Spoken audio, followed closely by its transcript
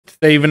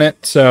saving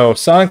it. So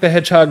Sonic the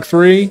Hedgehog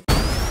 3.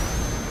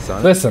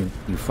 Sonic, listen.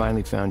 You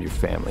finally found your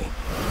family.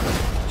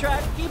 Try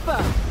to keep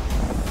up.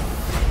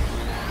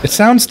 It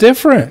sounds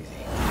different.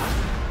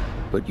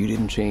 But you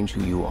didn't change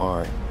who you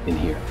are in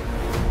here.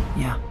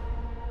 Yeah,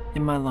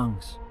 in my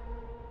lungs.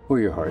 Or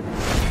your heart.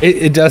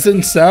 It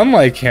doesn't sound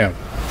like him.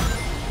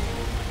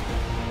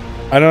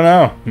 I don't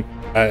know.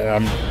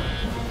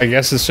 I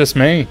guess it's just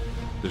me.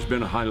 There's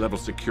been a high-level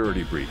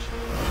security breach.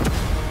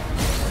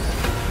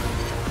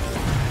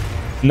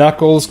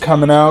 Knuckles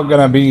coming out,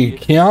 gonna be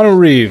Keanu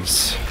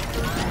Reeves.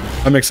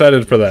 I'm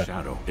excited for that.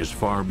 Shadow is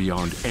far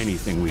beyond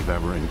anything we've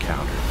ever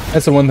encountered.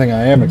 That's the one thing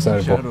I am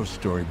excited for. Shadow's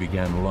story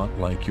began a lot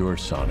like your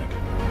Sonic.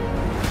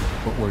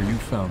 But where you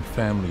found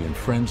family and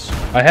friends,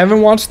 I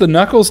haven't watched the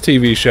Knuckles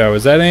TV show.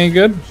 Is that any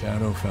good?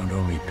 Shadow found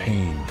only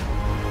pain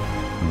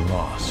and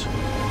loss.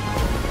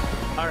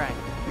 All right,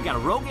 we got a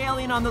rogue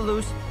alien on the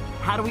loose.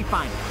 How do we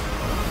find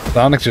it?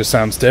 Sonic just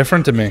sounds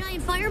different to me.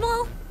 Giant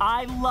fireball?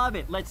 I love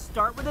it. Let's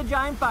start with a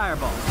giant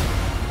fireball.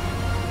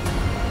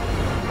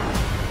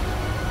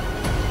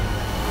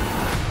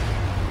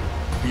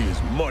 He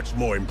is much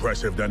more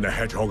impressive than the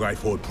Hedgehog I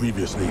fought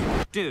previously.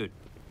 Dude,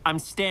 I'm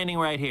standing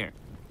right here.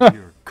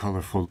 You're a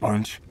colorful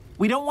bunch.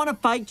 We don't want to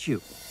fight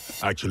you.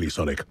 Actually,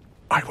 Sonic,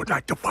 I would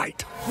like to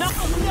fight.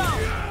 Knuckles, no!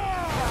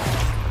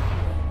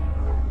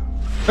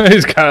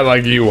 He's kind of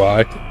like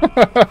UI.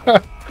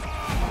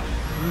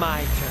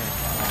 My turn.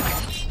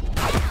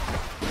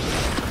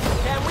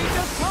 Can we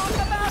just talk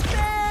about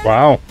this?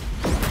 Wow.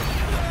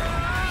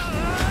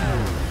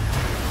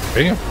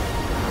 Damn.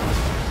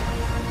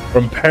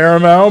 From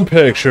Paramount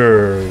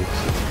Pictures.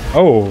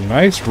 Oh,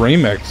 nice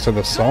remix to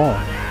the song.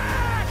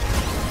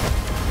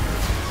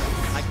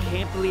 I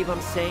can't believe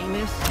I'm saying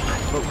this,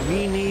 but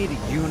we need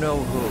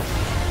you-know-who.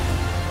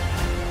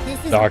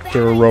 This is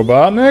Dr. When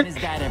Robotnik? does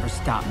that ever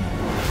stop me?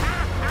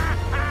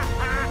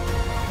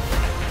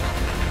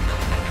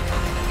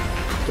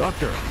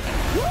 Doctor.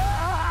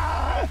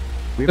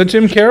 The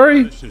Jim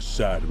Carrey? This is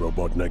sad,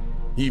 Robotnik.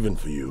 Even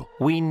for you.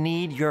 We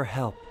need your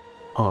help.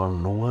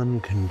 On one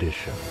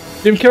condition.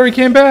 Jim Carrey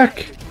came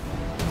back.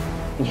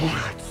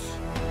 Let's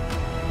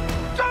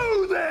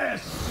do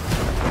this!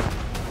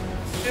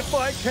 If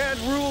I can't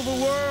rule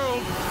the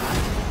world,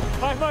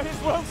 I might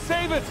as well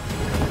save it!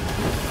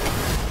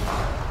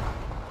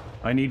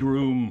 I need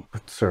room.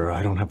 But, sir,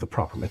 I don't have the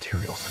proper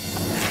materials.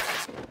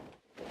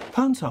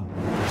 Found some.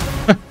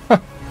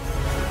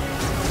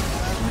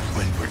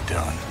 When we're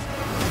done,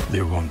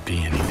 there won't be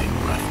anything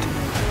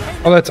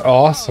left. Oh, that's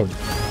awesome.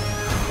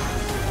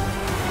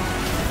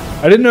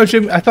 I didn't know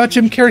I thought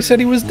Jim Carrey said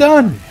he was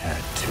done.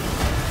 Had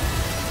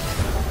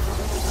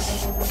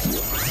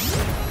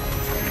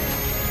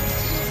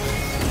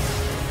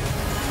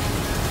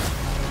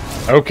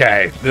to.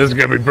 Okay, this is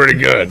gonna be pretty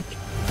good.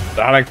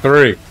 Sonic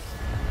 3.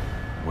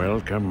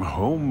 Welcome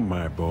home,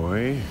 my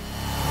boy.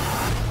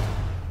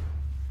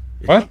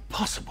 What?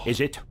 Possible. Is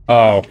it?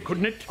 Oh.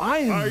 Couldn't it?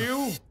 Are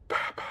you?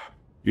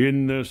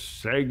 In the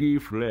saggy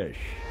flesh.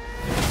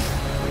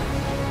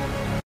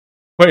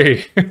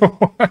 Wait.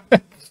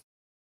 What?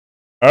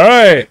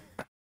 Alright.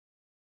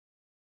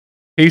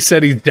 He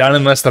said he's done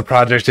unless the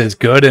project is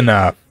good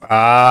enough.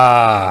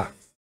 Ah.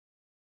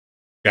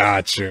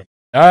 Got you.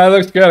 Ah, it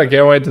looks good. I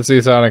can't wait to see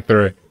Sonic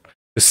 3.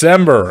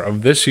 December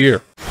of this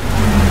year.